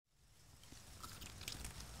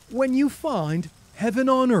when you find heaven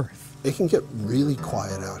on earth. It can get really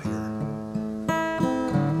quiet out here.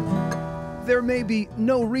 There may be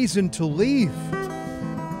no reason to leave.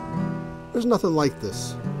 There's nothing like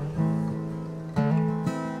this.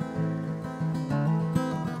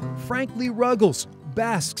 Frank Lee Ruggles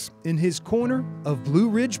basks in his corner of Blue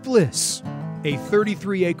Ridge Bliss, a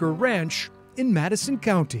 33-acre ranch in Madison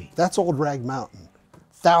County. That's Old Rag Mountain.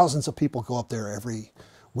 Thousands of people go up there every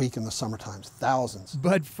week in the summer times, thousands.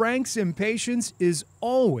 But Frank's impatience is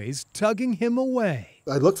always tugging him away.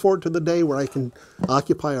 I look forward to the day where I can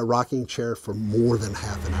occupy a rocking chair for more than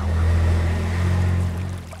half an hour.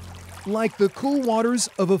 Like the cool waters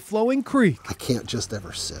of a flowing creek, I can't just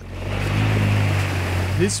ever sit.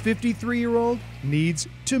 this 53-year-old needs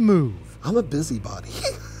to move. I'm a busybody.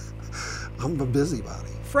 I'm a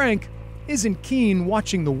busybody. Frank isn't keen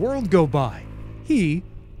watching the world go by. He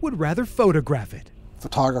would rather photograph it.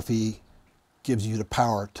 Photography gives you the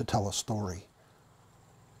power to tell a story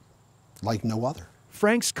like no other.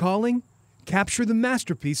 Frank's calling: capture the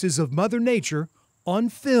masterpieces of Mother Nature on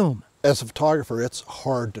film. As a photographer, it's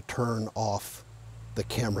hard to turn off the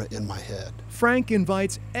camera in my head. Frank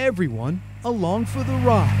invites everyone along for the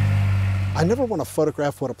ride. I never want to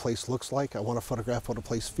photograph what a place looks like. I want to photograph what a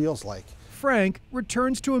place feels like. Frank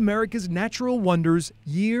returns to America's natural wonders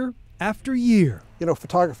year after year. You know,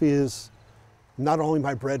 photography is not only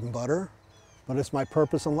my bread and butter, but it's my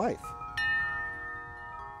purpose in life.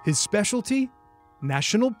 His specialty?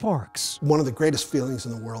 National parks. One of the greatest feelings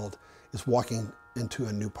in the world is walking into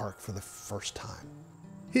a new park for the first time.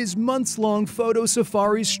 His months-long photo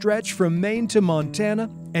safaris stretch from Maine to Montana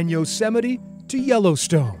and Yosemite to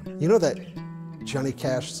Yellowstone. You know that Johnny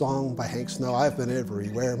Cash song by Hank Snow, I've been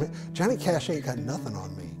everywhere. Johnny Cash ain't got nothing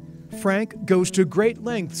on me. Frank goes to great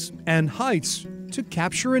lengths and heights to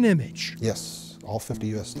capture an image. Yes, all 50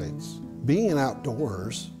 U.S. states. Being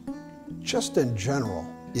outdoors, just in general,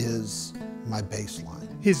 is my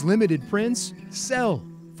baseline. His limited prints sell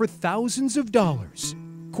for thousands of dollars.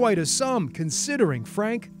 Quite a sum considering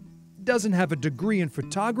Frank doesn't have a degree in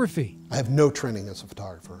photography. I have no training as a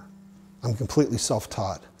photographer. I'm completely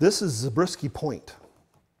self-taught. This is Zabriskie Point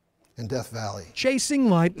in Death Valley. Chasing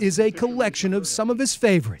Light is a collection of some of his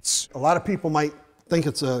favorites. A lot of people might think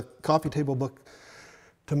it's a coffee table book.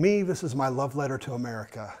 To me, this is my love letter to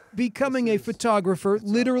America. Becoming a photographer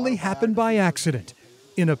literally happened by accident.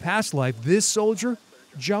 In a past life, this soldier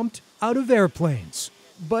jumped out of airplanes.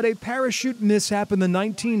 But a parachute mishap in the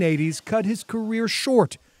 1980s cut his career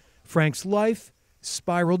short. Frank's life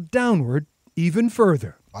spiraled downward even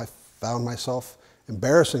further. I found myself,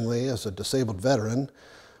 embarrassingly, as a disabled veteran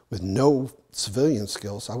with no civilian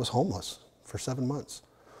skills. I was homeless for 7 months.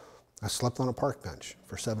 I slept on a park bench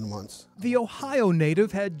for 7 months. The Ohio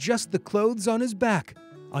native had just the clothes on his back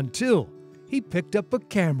until he picked up a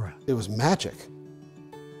camera. It was magic.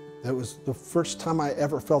 It was the first time I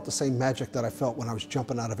ever felt the same magic that I felt when I was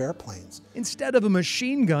jumping out of airplanes. Instead of a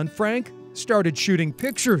machine gun, Frank started shooting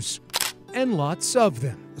pictures, and lots of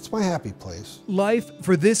them. It's my happy place. Life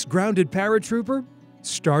for this grounded paratrooper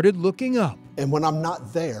started looking up. And when I'm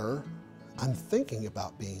not there, I'm thinking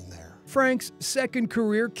about being there. Frank's second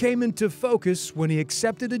career came into focus when he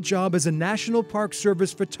accepted a job as a National Park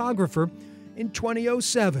Service photographer in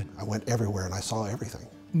 2007. I went everywhere and I saw everything.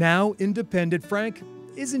 Now, independent Frank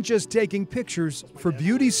isn't just taking pictures for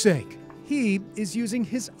beauty's sake. He is using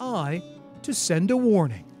his eye to send a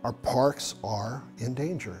warning. Our parks are in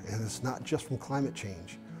danger, and it's not just from climate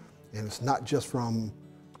change, and it's not just from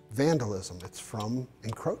vandalism, it's from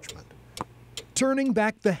encroachment. Turning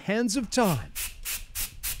back the hands of time.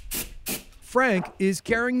 Frank is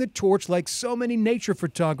carrying the torch like so many nature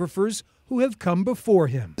photographers who have come before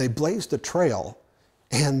him. They blazed a trail,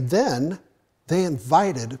 and then they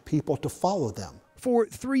invited people to follow them. For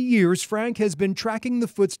 3 years, Frank has been tracking the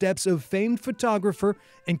footsteps of famed photographer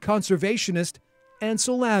and conservationist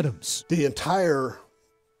Ansel Adams. The entire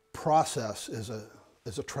process is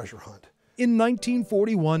a treasure hunt. In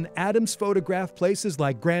 1941, Adams photographed places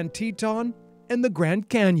like Grand Teton and the Grand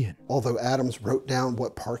Canyon. Although Adams wrote down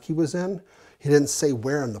what park he was in, he didn't say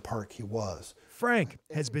where in the park he was. Frank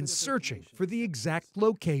has been searching for the exact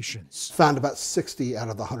locations. Found about 60 out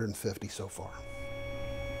of the 150 so far.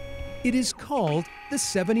 It is called the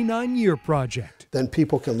 79-Year Project. Then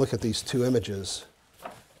people can look at these two images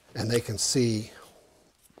and they can see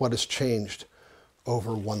what has changed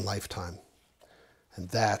over one lifetime. And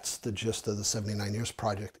that's the gist of the 79 Years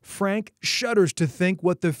Project. Frank shudders to think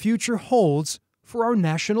what the future holds for our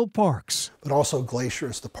national parks. But also Glacier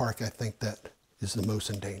is the park I think that is the most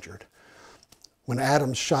endangered. When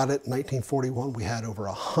Adams shot it in 1941, we had over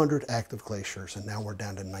 100 active glaciers, and now we're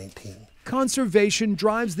down to 19. Conservation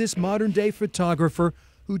drives this modern-day photographer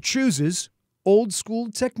who chooses old-school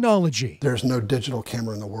technology. There's no digital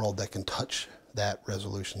camera in the world that can touch that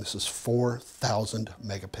resolution. This is 4,000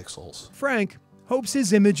 megapixels. Frank hopes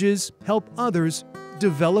his images help others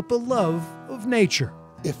develop a love of nature.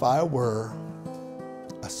 If I were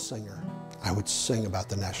a singer, I would sing about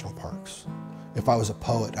the national parks. If I was a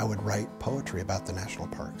poet, I would write poetry about the national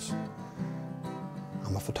parks.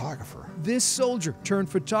 I'm a photographer. This soldier turned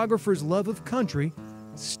photographer's love of country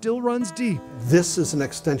still runs deep. This is an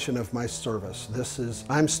extension of my service.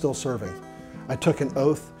 I'm still serving. I took an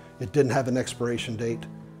oath. It didn't have an expiration date.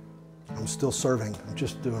 I'm still serving. I'm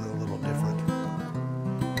just doing it a little different.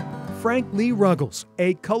 Frank Lee Ruggles,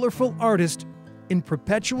 a colorful artist in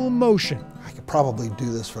perpetual motion. I could probably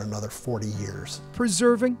do this for another 40 years.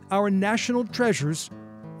 Preserving our national treasures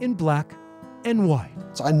in black and white.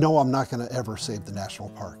 So I know I'm not going to ever save the national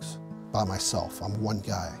parks by myself. I'm one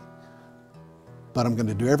guy. But I'm going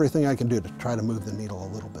to do everything I can do to try to move the needle a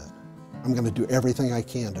little bit. I'm going to do everything I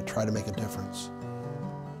can to try to make a difference.